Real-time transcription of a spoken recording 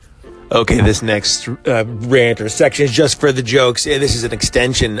Okay, this next rant or section is just for the jokes. This is an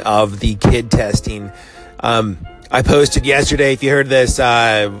extension of the kid testing. I posted yesterday, if you heard this,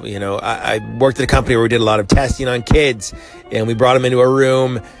 I worked at a company where we did a lot of testing on kids, and we brought them into a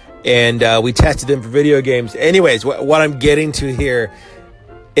room, and we tested them for video games. Anyways, what I'm getting to here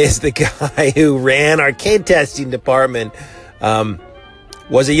is the guy who ran our kid testing department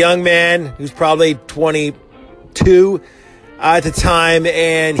was a young man who's probably 22 at the time,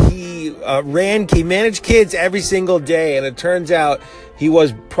 and he managed kids every single day, and it turns out he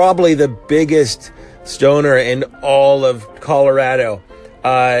was probably the biggest stoner in all of Colorado.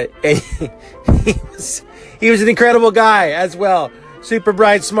 And he was an incredible guy as well. Super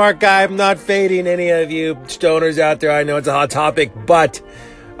bright, smart guy. I'm not fading any of you stoners out there. I know it's a hot topic, but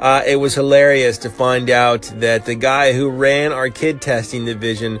it was hilarious to find out that the guy who ran our kid testing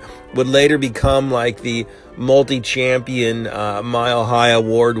division would later become like the multi-champion, Mile High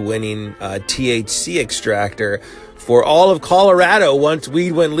award-winning THC extractor for all of Colorado once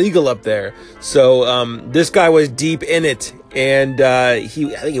weed went legal up there. So this guy was deep in it, and I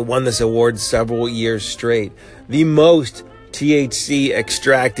think he won this award several years straight. The most THC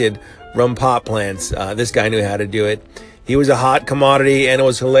extracted from pot plants. This guy knew how to do it. He was a hot commodity, and it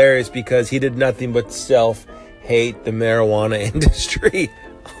was hilarious because he did nothing but self-hate the marijuana industry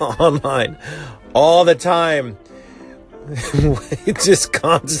online all the time. Just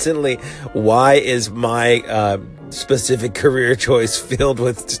constantly, why is my specific career choice filled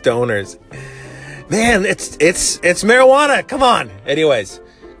with stoners? Man, it's marijuana. Come on. Anyways,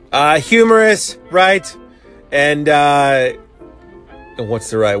 humorous, right? And what's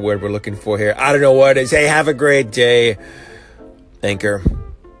the right word we're looking for here? I don't know what it is. Hey, have a great day. Anchor,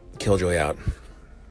 Killjoy out.